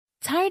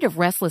Tired of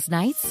restless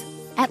nights?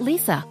 At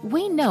Lisa,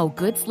 we know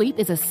good sleep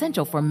is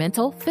essential for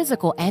mental,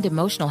 physical, and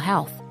emotional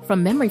health.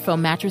 From memory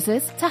foam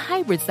mattresses to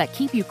hybrids that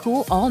keep you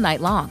cool all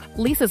night long,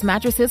 Lisa's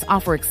mattresses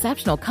offer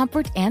exceptional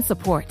comfort and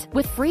support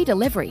with free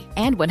delivery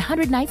and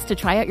 100 nights to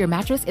try out your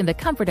mattress in the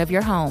comfort of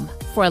your home.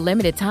 For a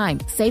limited time,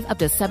 save up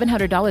to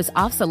 $700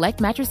 off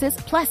select mattresses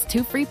plus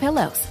 2 free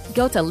pillows.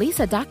 Go to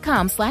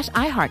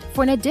lisa.com/iHeart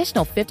for an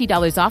additional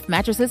 $50 off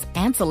mattresses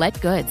and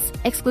select goods.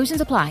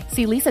 Exclusions apply.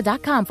 See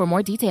lisa.com for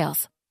more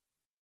details.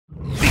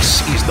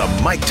 This is the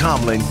Mike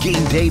Tomlin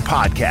Game Day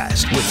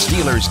Podcast with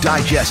Steelers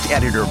Digest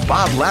editor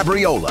Bob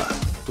Labriola.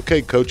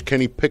 Okay, Coach,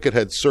 Kenny Pickett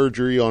had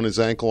surgery on his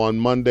ankle on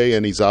Monday,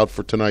 and he's out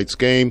for tonight's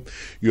game.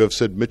 You have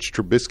said Mitch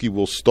Trubisky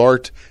will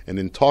start, and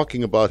in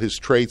talking about his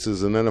traits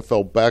as an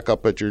NFL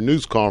backup at your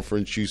news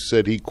conference, you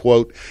said he,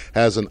 quote,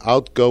 has an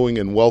outgoing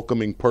and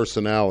welcoming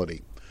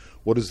personality.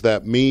 What does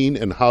that mean,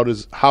 and how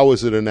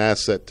is it an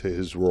asset to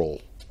his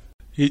role?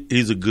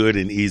 He's a good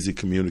and easy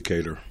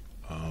communicator,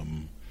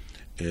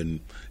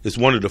 and it's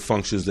one of the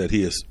functions that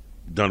he has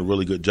done a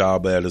really good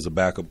job at as a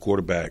backup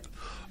quarterback.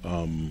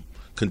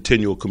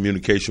 Continual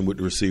communication with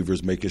the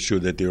receivers, making sure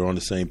that they're on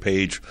the same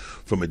page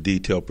from a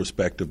detailed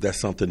perspective. That's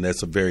something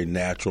that's a very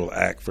natural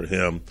act for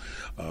him.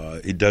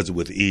 He does it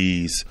with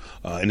ease,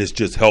 and it's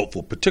just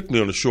helpful,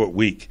 particularly on a short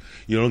week.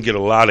 You don't get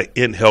a lot of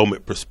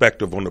in-helmet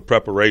perspective on the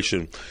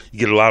preparation. You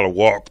get a lot of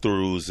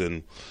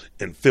walkthroughs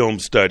and film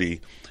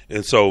study.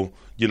 And so,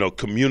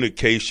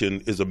 communication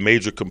is a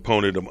major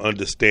component of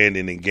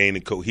understanding and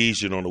gaining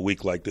cohesion on a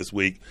week like this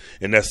week,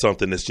 and that's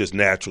something that's just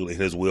natural in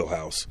his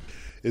wheelhouse.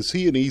 Is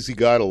he an easy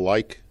guy to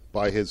like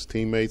by his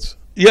teammates?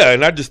 Yeah,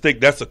 and I just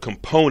think that's a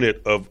component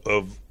of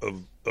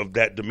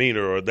that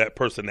demeanor or that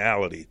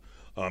personality.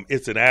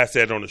 It's an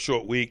asset on a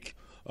short week.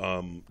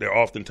 They're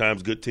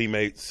oftentimes good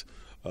teammates.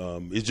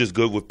 He's just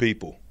good with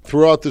people.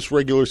 Throughout this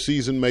regular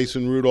season,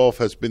 Mason Rudolph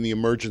has been the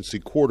emergency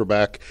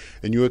quarterback,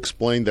 and you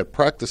explained that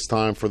practice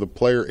time for the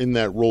player in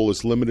that role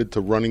is limited to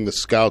running the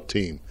scout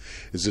team.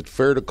 Is it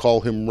fair to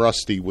call him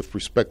rusty with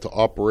respect to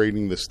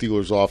operating the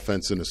Steelers'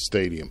 offense in a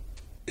stadium?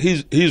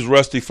 He's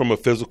rusty from a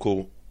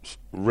physical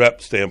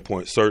rep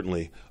standpoint,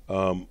 certainly,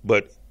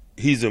 but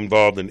he's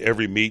involved in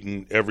every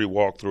meeting, every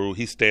walkthrough.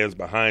 He stands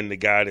behind the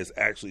guy that's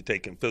actually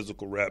taking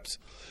physical reps.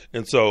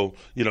 And so,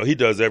 he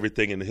does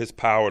everything in his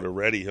power to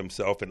ready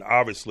himself. And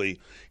obviously,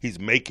 he's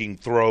making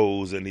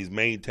throws and he's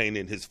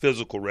maintaining his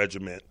physical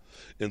regiment.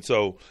 And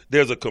so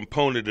there's a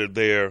component of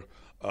there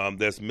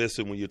that's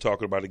missing when you're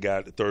talking about a guy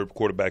at the third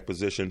quarterback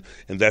position,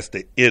 and that's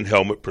the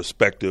in-helmet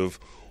perspective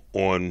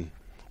on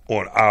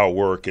our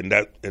work, and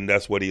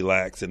that's what he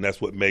lacks, and that's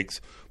what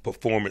makes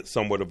performance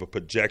somewhat of a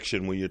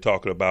projection when you're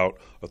talking about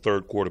a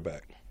third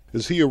quarterback.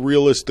 Is he a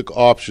realistic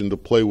option to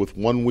play with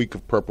 1 week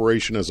of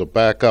preparation as a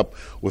backup,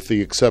 with the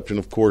exception,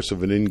 of course,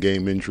 of an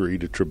in-game injury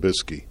to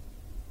Trubisky?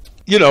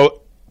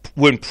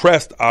 When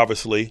pressed,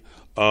 obviously,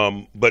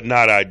 but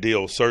not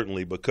ideal,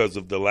 certainly, because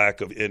of the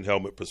lack of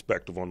in-helmet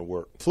perspective on the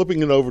work.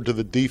 Flipping it over to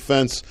the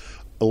defense,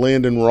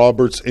 Landon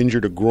Roberts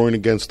injured a groin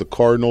against the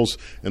Cardinals,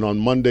 and on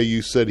Monday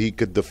you said he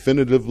could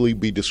definitively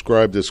be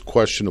described as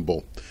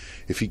questionable.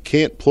 If he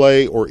can't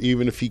play, or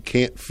even if he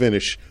can't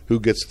finish, who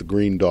gets the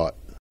green dot?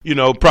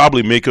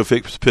 Probably Mika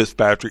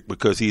Fitzpatrick,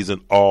 because he's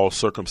an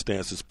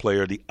all-circumstances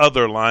player. The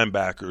other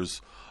linebackers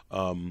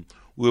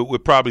we're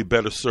probably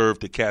better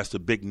served to cast a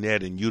big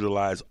net and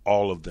utilize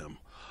all of them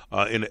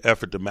in an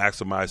effort to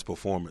maximize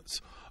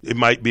performance. It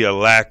might be a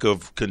lack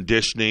of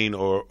conditioning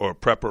or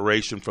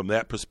preparation from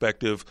that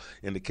perspective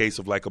in the case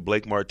of like a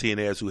Blake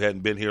Martinez who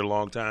hadn't been here a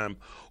long time,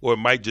 or it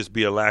might just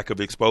be a lack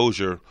of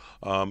exposure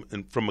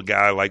from a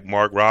guy like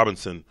Mark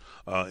Robinson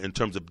in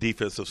terms of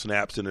defensive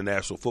snaps in the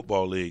National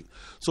Football League.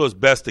 So it's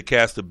best to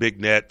cast a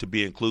big net, to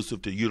be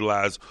inclusive, to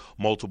utilize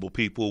multiple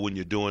people when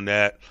you're doing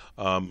that.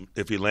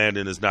 If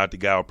Landon is not the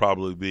guy, it'll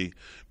probably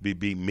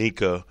be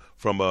Mika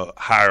from a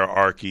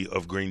hierarchy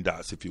of green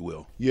dots, if you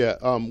will. Yeah,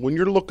 when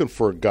you're looking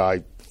for a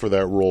guy for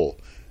that role,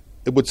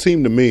 it would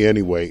seem to me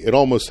anyway, it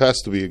almost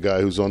has to be a guy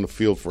who's on the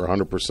field for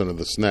 100% of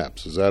the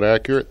snaps. Is that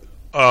accurate?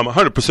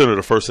 100% of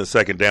the first and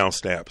second down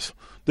snaps.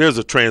 There's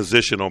a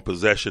transition on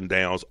possession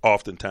downs,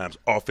 oftentimes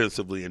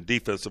offensively and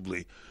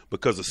defensively,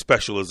 because of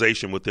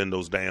specialization within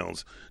those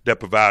downs that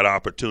provide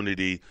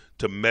opportunity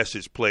to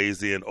message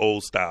plays in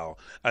old style.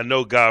 I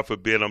know, God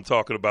forbid, I'm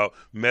talking about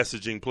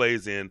messaging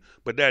plays in,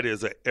 but that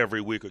is an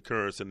every week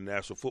occurrence in the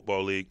National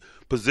Football League,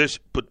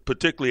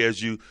 particularly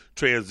as you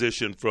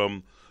transition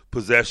from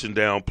possession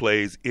down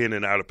plays in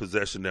and out of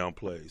possession down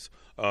plays.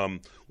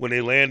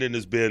 When Landon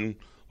has been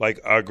like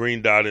our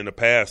green dot in the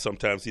past,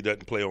 sometimes he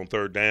doesn't play on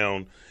third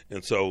down,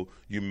 and so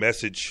you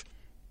message,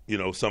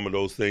 some of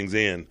those things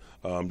in.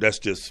 That's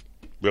just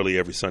really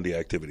every Sunday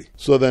activity.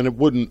 So then it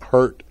wouldn't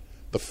hurt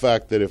the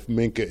fact that if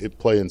Minka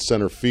play in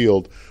center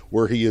field,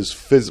 where he is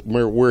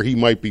where he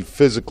might be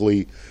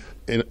physically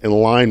in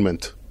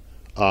alignment,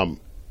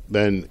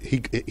 then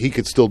he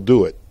could still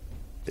do it.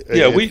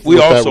 Yeah, we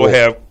also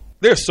have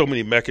There's so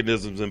many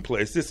mechanisms in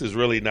place. This is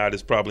really not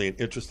as probably an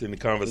interesting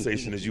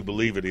conversation as you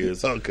believe it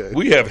is. Okay.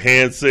 We have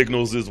hand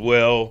signals as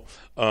well.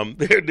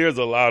 There's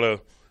a lot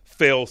of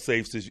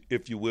fail-safes,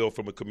 if you will,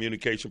 from a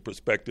communication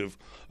perspective.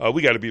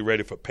 We got to be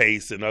ready for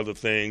pace and other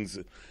things.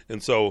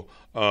 And so,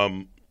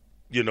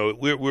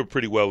 we're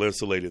pretty well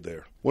insulated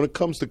there. When it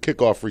comes to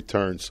kickoff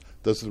returns,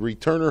 does the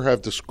returner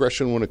have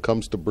discretion when it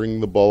comes to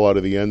bringing the ball out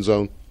of the end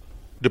zone?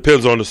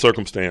 Depends on the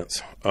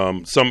circumstance.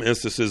 Some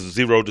instances,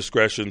 zero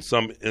discretion.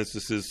 Some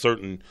instances,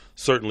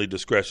 certainly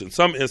discretion.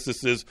 Some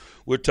instances,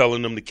 we're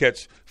telling them to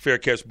fair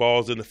catch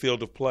balls in the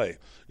field of play.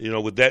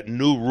 With that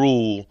new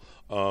rule,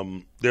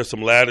 there's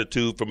some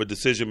latitude from a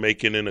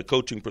decision-making and a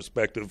coaching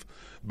perspective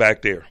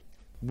back there.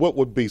 What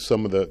would be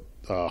some of the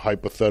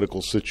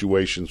hypothetical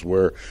situations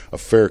where a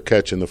fair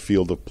catch in the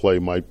field of play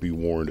might be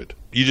warranted?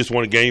 You just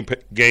want to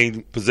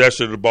gain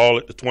possession of the ball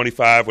at the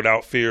 25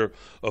 without fear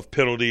of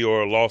penalty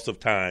or a loss of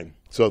time.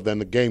 So then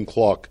the game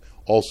clock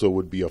also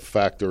would be a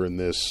factor in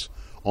this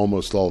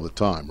almost all the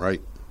time, right?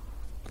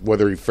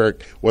 Whether he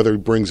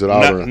brings it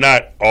out or not.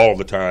 Not all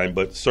the time,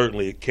 but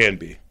certainly it can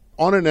be.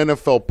 On an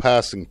NFL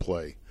passing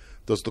play,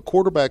 does the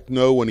quarterback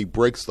know when he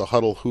breaks the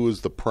huddle who is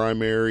the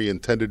primary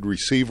intended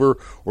receiver,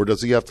 or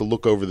does he have to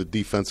look over the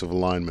defensive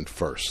alignment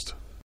first?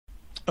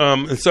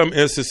 In some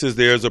instances,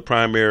 there's a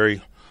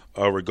primary,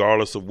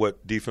 regardless of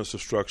what defensive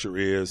structure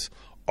is.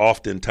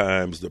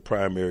 Oftentimes, the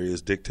primary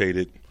is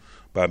dictated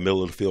by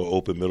middle of the field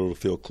open, middle of the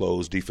field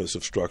closed,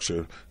 defensive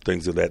structure,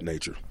 things of that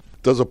nature.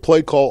 Does a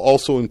play call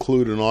also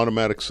include an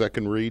automatic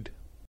second read?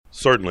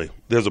 Certainly.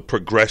 There's a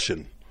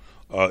progression,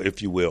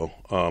 if you will.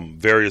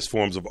 Various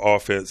forms of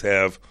offense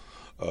have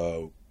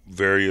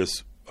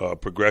various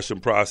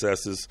progression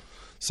processes.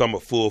 Some are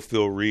full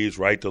field reads,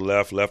 right to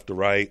left, left to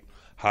right,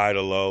 high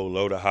to low,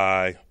 low to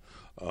high,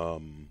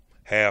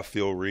 half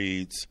field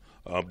reads,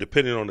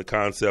 depending on the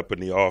concept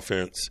and the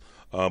offense.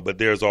 But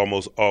there's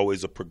almost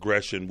always a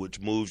progression which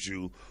moves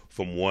you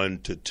from 1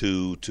 to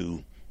 2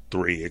 to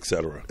 3, et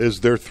cetera.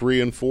 Is there 3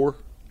 and 4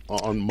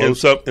 on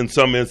most? In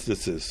some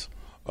instances.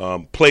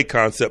 Play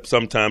concepts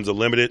sometimes are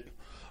limited.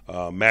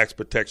 Max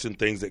protection,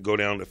 things that go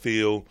down the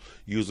field,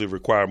 usually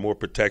require more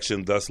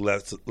protection, thus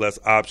less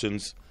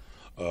options.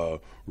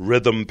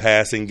 Rhythm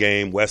passing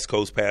game, West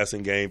Coast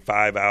passing game,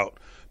 5-out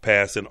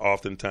passing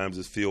oftentimes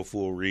is field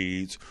full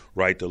reads,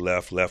 right to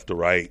left, left to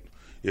right,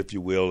 if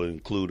you will,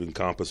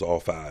 encompass all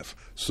 5.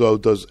 So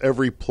does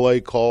every play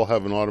call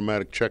have an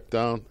automatic check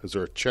down? Is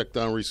there a check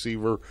down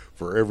receiver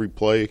for every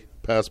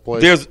pass play?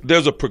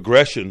 There's a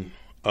progression,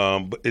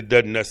 but it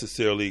doesn't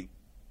necessarily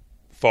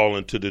fall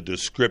into the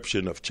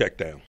description of check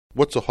down.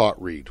 What's a hot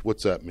read?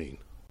 What's that mean?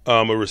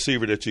 A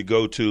receiver that you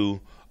go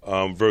to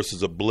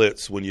versus a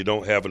blitz when you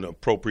don't have an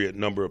appropriate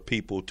number of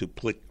people to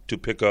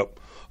pick up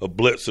a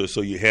blitzer,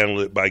 so you handle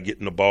it by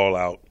getting the ball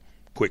out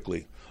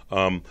quickly.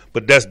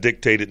 But that's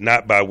dictated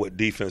not by what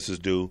defenses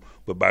do,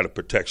 but by the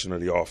protection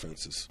of the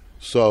offenses.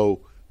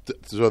 So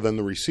then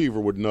the receiver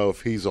would know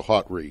if he's a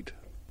hot read.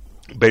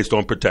 Based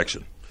on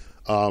protection.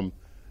 And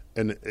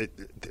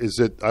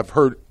I've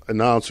heard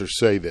announcers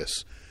say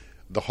this.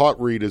 The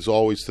hot read is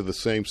always to the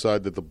same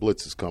side that the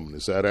blitz is coming.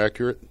 Is that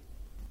accurate?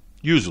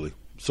 Usually,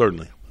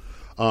 certainly.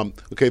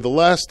 Okay, the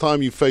last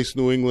time you faced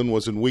New England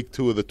was in Week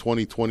 2 of the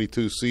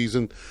 2022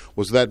 season.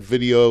 Was that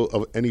video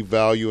of any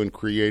value in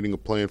creating a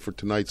plan for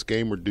tonight's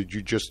game, or did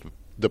you just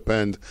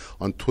depend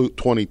on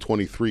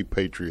 2023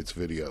 Patriots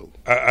video?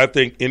 I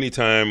think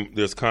anytime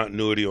there's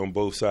continuity on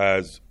both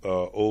sides,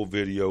 old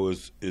video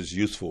is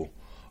useful,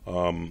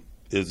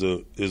 is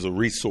a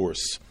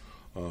resource.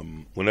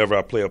 Whenever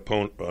I play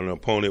an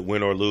opponent,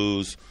 win or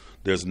lose,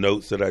 there's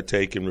notes that I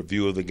take in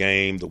review of the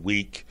game, the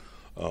week,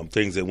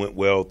 things that went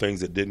well,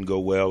 things that didn't go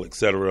well,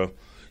 etc.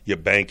 You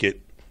bank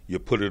it, you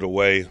put it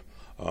away.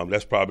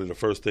 That's probably the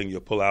first thing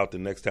you'll pull out the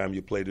next time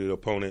you play the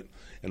opponent.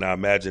 And I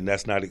imagine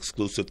that's not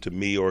exclusive to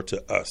me or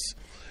to us.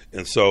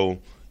 And so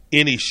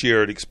any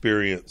shared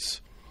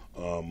experience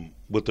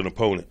with an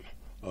opponent,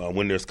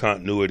 when there's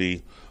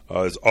continuity,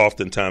 is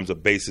oftentimes a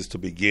basis to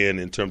begin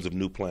in terms of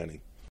new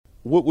planning.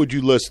 What would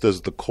you list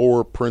as the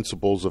core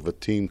principles of a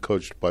team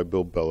coached by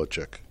Bill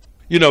Belichick?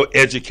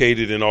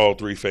 Educated in all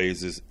 3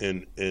 phases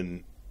and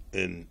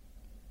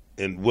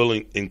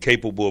willing and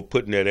capable of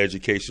putting that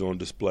education on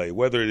display,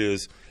 whether it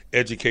is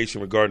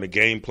education regarding the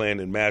game plan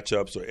and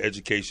matchups or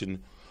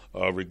education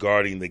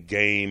regarding the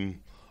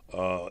game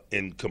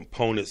and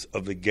components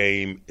of the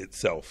game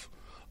itself.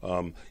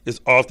 It's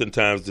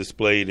oftentimes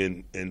displayed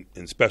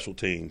in special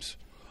teams,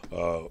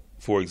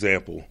 for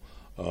example.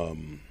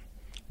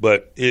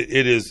 But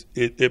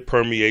it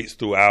permeates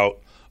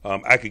throughout.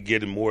 I could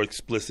get in more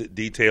explicit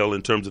detail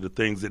in terms of the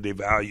things that they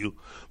value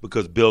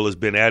because Bill has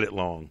been at it a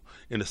long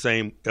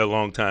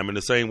time. In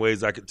the same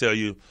ways I could tell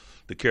you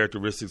the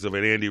characteristics of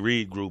an Andy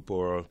Reid group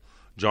or a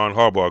John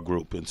Harbaugh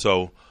group. And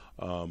so,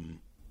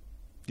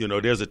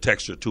 there's a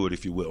texture to it,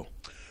 if you will.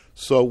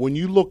 So when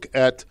you look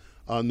at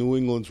New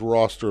England's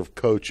roster of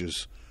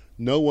coaches,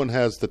 no one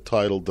has the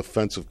title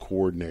defensive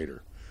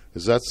coordinator.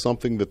 Is that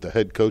something that the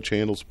head coach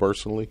handles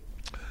personally?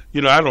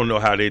 I don't know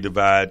how they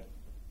divide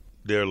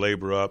their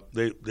labor up.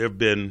 They've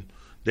been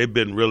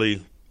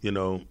really,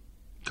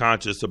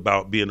 conscious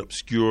about being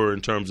obscure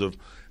in terms of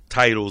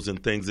titles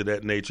and things of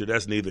that nature.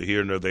 That's neither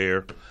here nor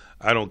there.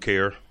 I don't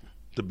care,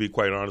 to be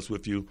quite honest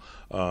with you.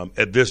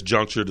 At this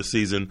juncture of the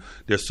season,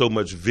 there's so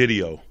much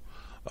video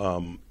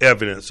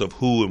evidence of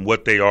who and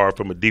what they are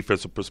from a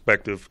defensive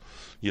perspective,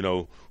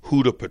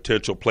 who the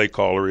potential play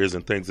caller is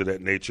and things of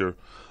that nature.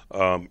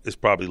 Is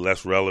probably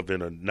less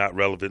relevant or not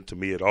relevant to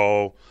me at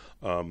all.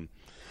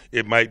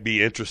 It might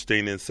be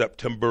interesting in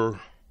September,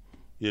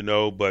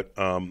 but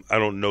I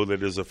don't know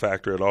that it's a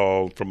factor at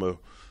all from a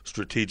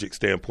strategic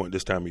standpoint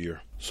this time of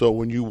year. So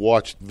when you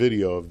watched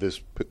video of this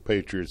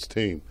Patriots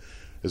team,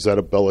 is that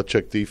a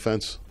Belichick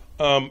defense?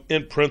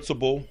 In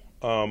principle,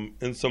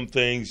 in some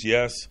things,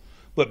 yes.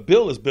 But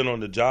Bill has been on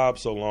the job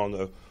so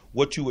long.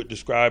 What you would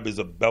describe as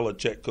a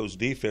Belichick coach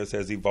defense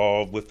has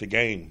evolved with the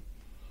game,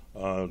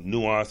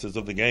 nuances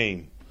of the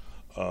game,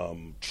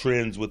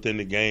 trends within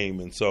the game.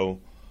 And so,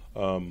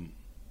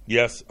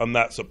 yes, I'm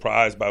not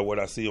surprised by what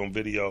I see on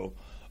video,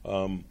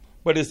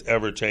 but it's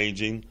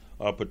ever-changing,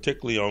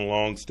 particularly on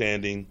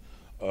long-standing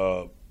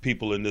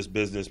people in this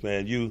business,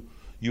 man.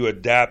 You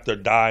adapt or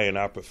die in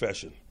our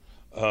profession,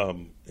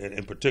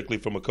 and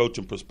particularly from a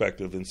coaching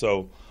perspective. And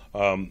so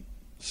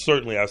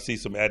certainly I see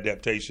some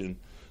adaptation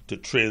to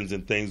trends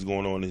and things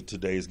going on in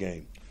today's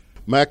game.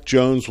 Mac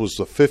Jones was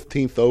the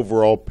 15th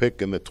overall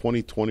pick in the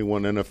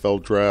 2021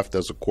 NFL Draft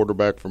as a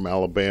quarterback from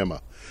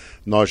Alabama.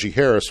 Najee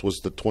Harris was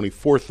the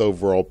 24th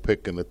overall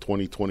pick in the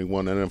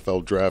 2021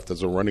 NFL Draft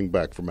as a running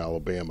back from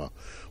Alabama.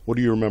 What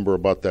do you remember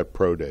about that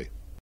pro day?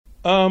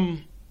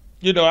 I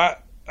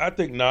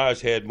think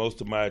Naj had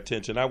most of my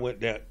attention. I went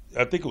down,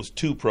 I think it was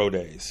 2 pro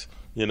days,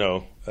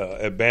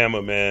 at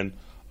Bama, man.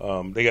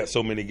 They got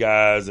so many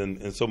guys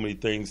and so many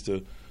things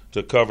to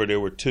cover. There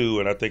were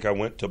 2, and I think I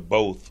went to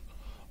both.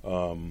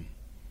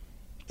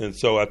 And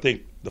so I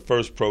think the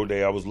first pro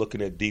day I was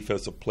looking at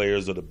defensive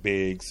players of the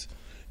bigs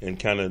and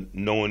kind of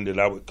knowing that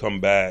I would come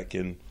back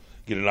and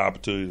get an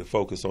opportunity to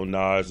focus on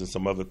Naj and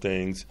some other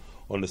things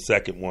on the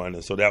second one.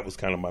 And so that was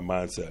kind of my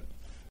mindset.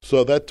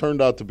 So that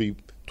turned out to be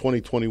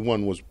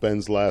 2021 was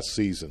Ben's last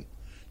season.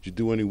 Did you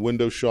do any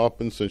window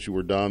shopping since you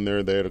were down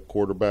there? They had a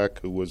quarterback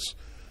who was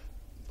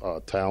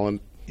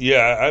talent.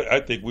 Yeah, I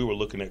think we were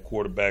looking at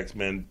quarterbacks,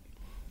 man,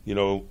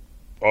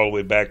 all the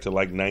way back to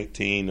like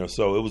 19 or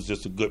so. It was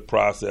just a good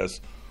process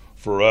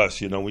for us.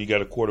 When you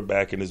got a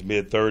quarterback in his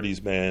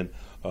mid-30s, man,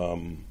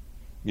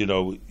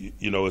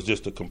 it's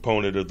just a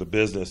component of the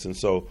business. And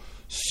so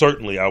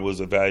certainly I was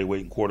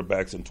evaluating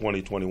quarterbacks in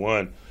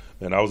 2021,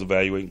 and I was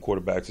evaluating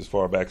quarterbacks as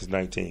far back as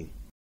 19.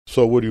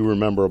 So what do you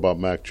remember about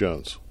Mac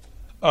Jones?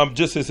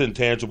 Just his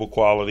intangible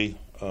quality,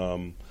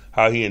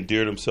 how he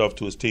endeared himself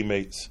to his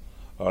teammates.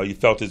 You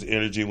felt his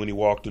energy when he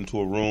walked into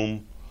a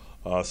room,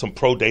 some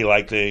pro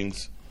day-like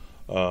things.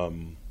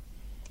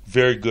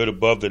 Very good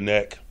above the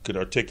neck, could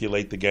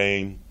articulate the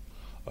game,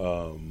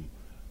 a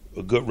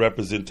good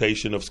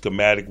representation of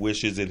schematic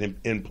wishes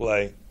in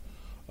play.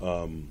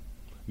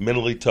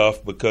 Mentally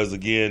tough because,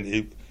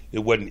 again, it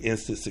wasn't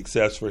instant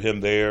success for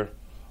him there.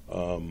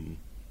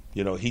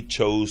 He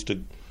chose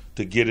to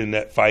get in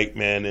that fight,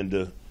 man,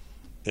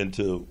 and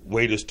to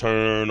wait his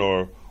turn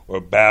or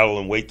battle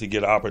and wait to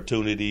get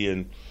opportunity.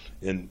 And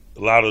a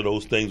lot of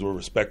those things were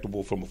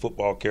respectable from a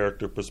football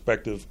character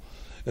perspective.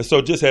 And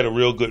so just had a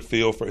real good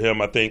feel for him.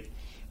 I think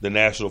the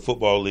National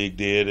Football League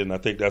did, and I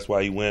think that's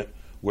why he went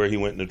where he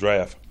went in the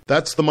draft.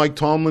 That's the Mike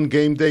Tomlin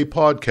Game Day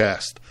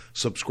Podcast.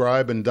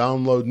 Subscribe and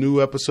download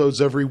new episodes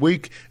every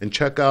week, and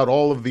check out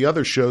all of the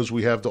other shows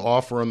we have to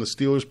offer on the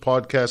Steelers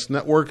Podcast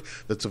Network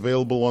that's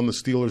available on the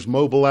Steelers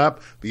mobile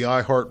app, the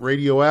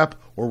iHeartRadio app,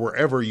 or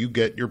wherever you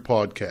get your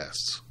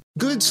podcasts.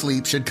 Good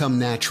sleep should come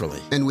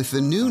naturally, and with the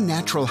new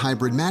Natural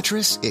Hybrid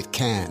mattress, it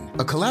can.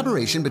 A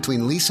collaboration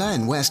between Lisa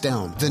and West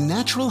Elm, the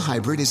Natural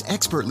Hybrid is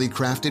expertly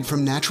crafted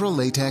from natural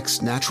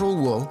latex, natural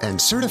wool, and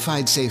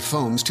certified safe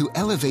foams to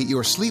elevate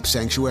your sleep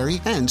sanctuary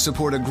and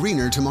support a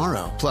greener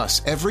tomorrow.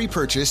 Plus, every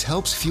purchase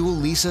helps fuel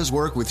Lisa's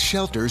work with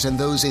shelters and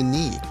those in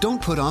need.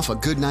 Don't put off a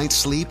good night's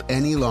sleep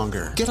any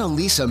longer. Get a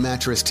Lisa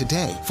mattress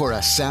today for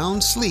a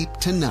sound sleep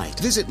tonight.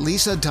 Visit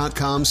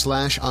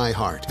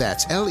lisa.com/iHeart.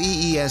 That's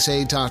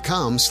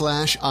LEESA.com/iHeart.